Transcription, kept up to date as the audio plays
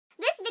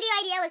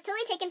idea was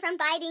totally taken from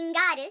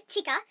BIBER'S,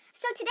 Chika.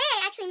 So today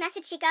I actually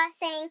messaged Chika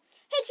saying,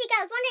 "Hey Chika,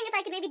 I was wondering if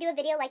I could maybe do a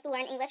video like the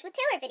Learn English with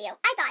Taylor video.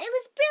 I thought it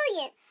was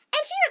brilliant."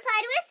 And she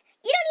replied with,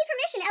 "You don't need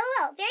permission,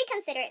 lol. Very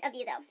considerate of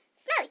you though.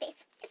 Smiley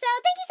face." So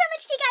thank you so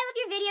much, Chika. I love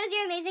your videos.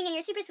 You're amazing and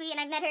you're super sweet,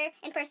 and I've met her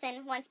in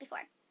person once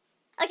before.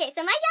 Okay,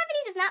 so my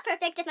Japanese is not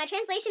perfect. If my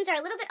translations are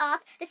a little bit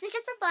off, this is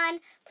just for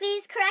fun.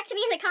 Please correct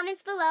me in the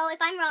comments below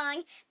if I'm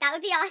wrong. That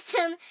would be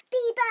awesome.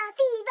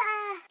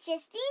 BIBER,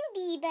 Justin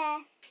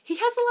Bieber. He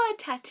has a lot of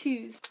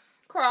tattoos.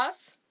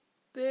 Cross.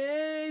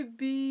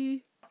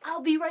 Baby.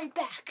 I'll be right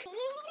back.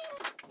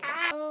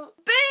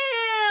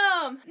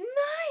 Bam!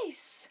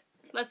 Nice!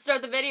 Let's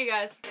start the video,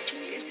 guys.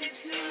 Is it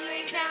too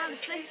late now to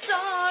say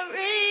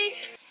sorry?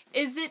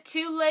 Is it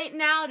too late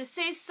now to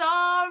say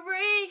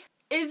sorry?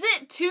 Is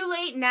it too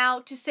late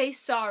now to say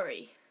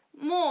sorry?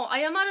 もう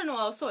謝るの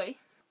は遅い。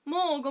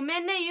もうごめ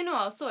んね言うの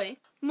は遅い。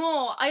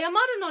もう謝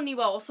るのに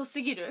は遅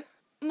すぎる。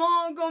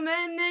もうご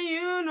めんね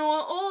言うの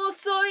は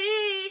遅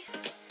い。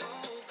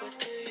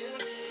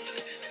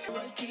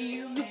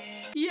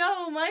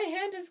Yo, my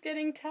hand is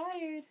getting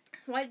tired.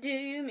 What do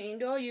you mean?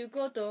 どういう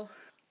こと?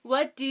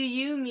 What do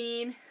you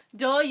mean?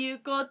 どういう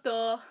こ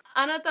と?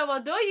 あなた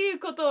はどういう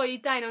ことを言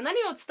いたいの?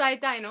 何を伝え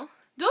たいの?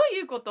 どう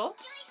いうこと?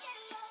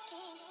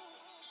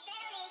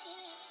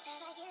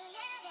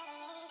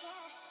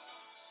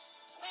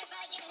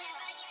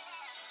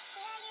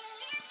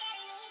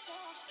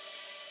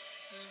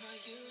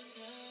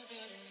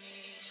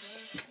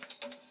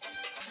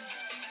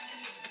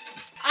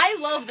 I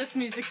love this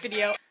music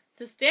video.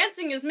 This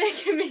dancing is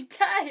making me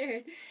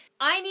tired.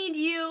 I need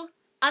you.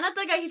 あな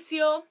たが必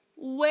要.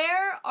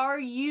 Where are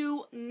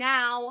you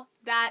now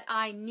that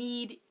I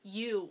need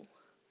you?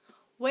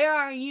 Where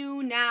are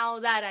you now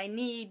that I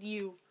need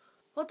you?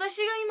 私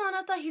が今あ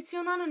なた必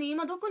要なのに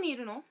今どこにい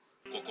るの?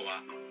 ここ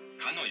は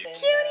彼女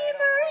Cutie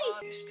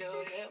Marie! You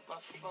still hit my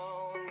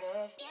phone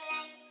up. You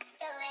like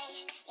the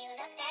way you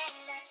look that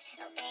much.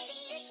 Oh baby,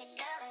 you should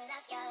go and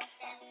love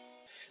yourself.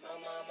 My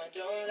mama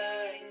don't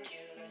like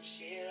you and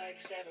she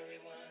likes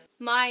everyone.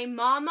 My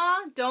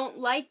mama don't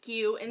like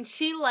you and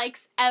she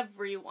likes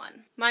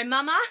everyone. My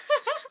mama?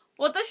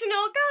 私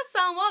のお母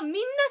さんはみんな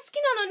好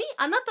きなのに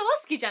あなたは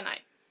好きじゃな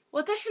い。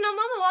私の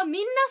ママはみ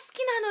んな好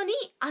きなのに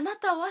あな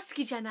たは好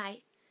きじゃな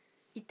い。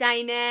痛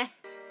いね。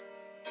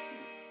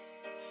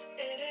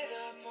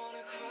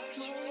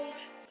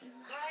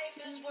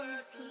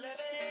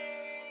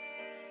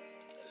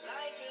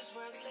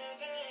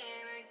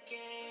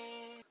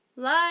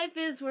Life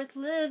is worth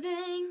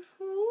living.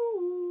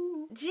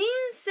 人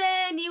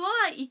生には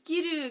生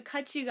きる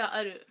価値が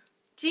ある。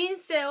人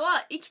生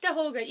は生きた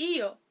方がいい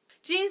よ。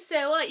人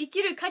生は生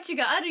きる価値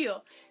がある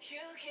よ。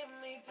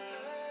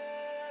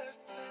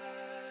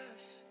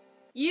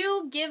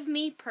You give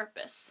me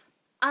purpose.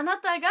 あな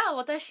たが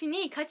私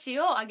に価値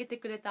をあげて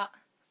くれた。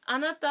あ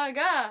なた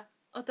が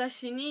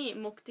私に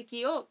目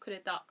的をくれ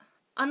た。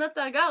あな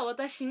たが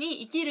私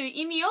に生きる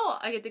意味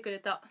をあげてくれ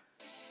た。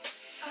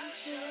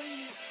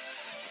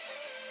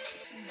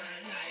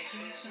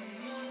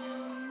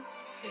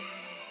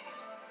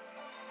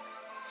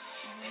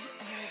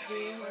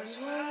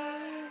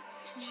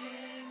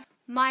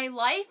My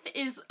life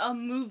is a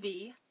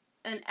movie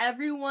and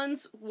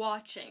everyone's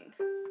watching.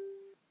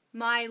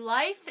 My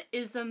life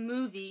is a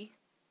movie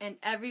and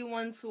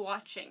everyone's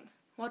watching.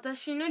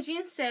 私の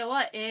人生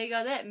は映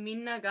画でみ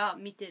んなが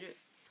見てる。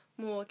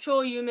もう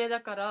超有名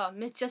だから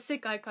めっちゃ世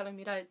界から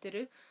見られて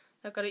る。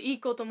だからいい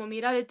ことも見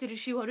られてる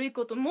し悪い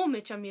こともめ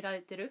っちゃ見ら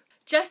れてる。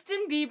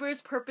Justin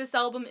Bieber's Purpose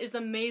album is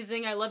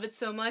amazing. I love it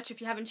so much.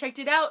 If you haven't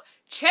checked it out,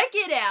 check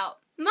it out!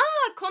 まあ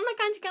こんな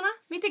感じかな。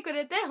見てく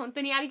れて本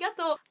当にありが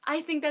とう。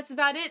I think that's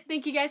about it.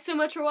 Thank you guys so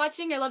much for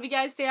watching. I love you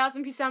guys. Stay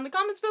awesome. Peace out in the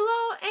comments below.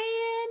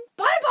 And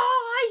bye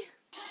bye!